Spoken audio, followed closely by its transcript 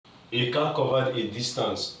A car covered a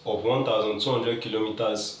distance of 1,200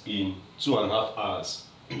 kilometers in 2.5 hours.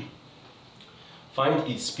 Find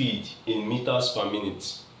its speed in meters per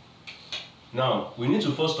minute. Now, we need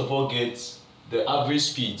to first of all get the average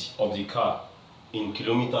speed of the car in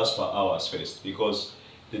kilometers per hour first, because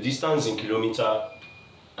the distance in kilometer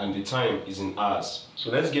and the time is in hours.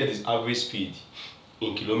 So let's get its average speed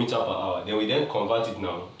in kilometer per hour. Then we convert it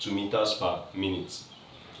now to meters per minute.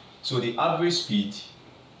 So the average speed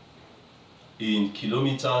in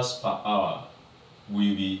kilometers per hour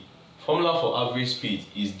will be, formula for average speed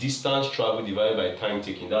is distance traveled divided by time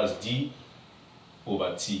taken. That's d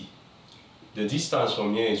over t. The distance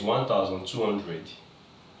from here is 1,200,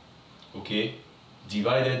 okay,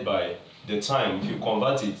 divided by the time. If you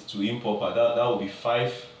convert it to improper, that will be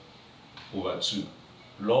 5 over 2.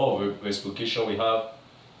 Law of reciprocation, we have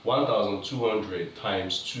 1,200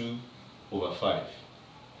 times 2 over 5.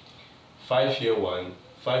 5 here, 1,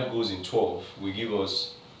 5 goes in 12, will give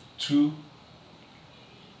us 2,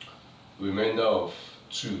 remainder of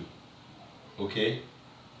 2, okay?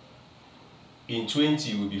 In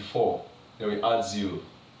 20 will be 4, then we add 0.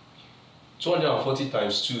 240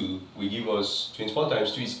 times 2 will give us, 24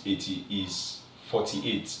 times 2 is 80, is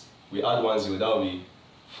 48. We add 1 0, that will be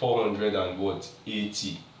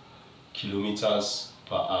 480 kilometers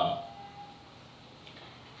per hour.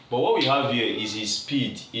 But what we have here is his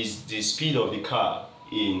speed, is the speed of the car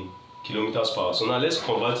in kilometers per hour. So now let's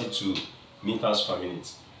convert it to meters per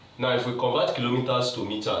minute. Now if we convert kilometers to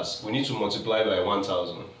meters, we need to multiply by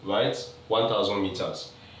 1,000, right? 1,000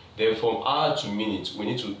 meters. Then from hour to minute, we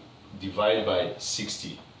need to divide by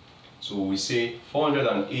 60. So we say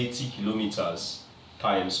 480 kilometers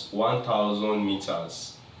times 1,000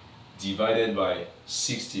 meters divided by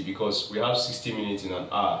 60, because we have 60 minutes in an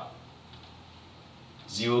hour.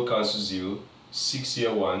 0 cancels 0, 6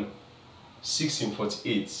 here 1, 6 in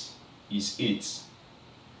 48 is 8.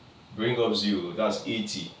 Bring up 0, that's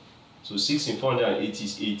 80. So 6 in 480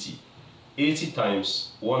 is 80. 80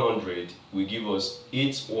 times 100 will give us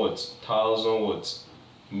 8,000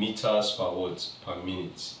 meters per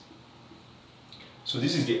minute. So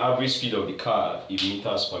this is the average speed of the car in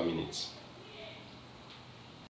meters per minute.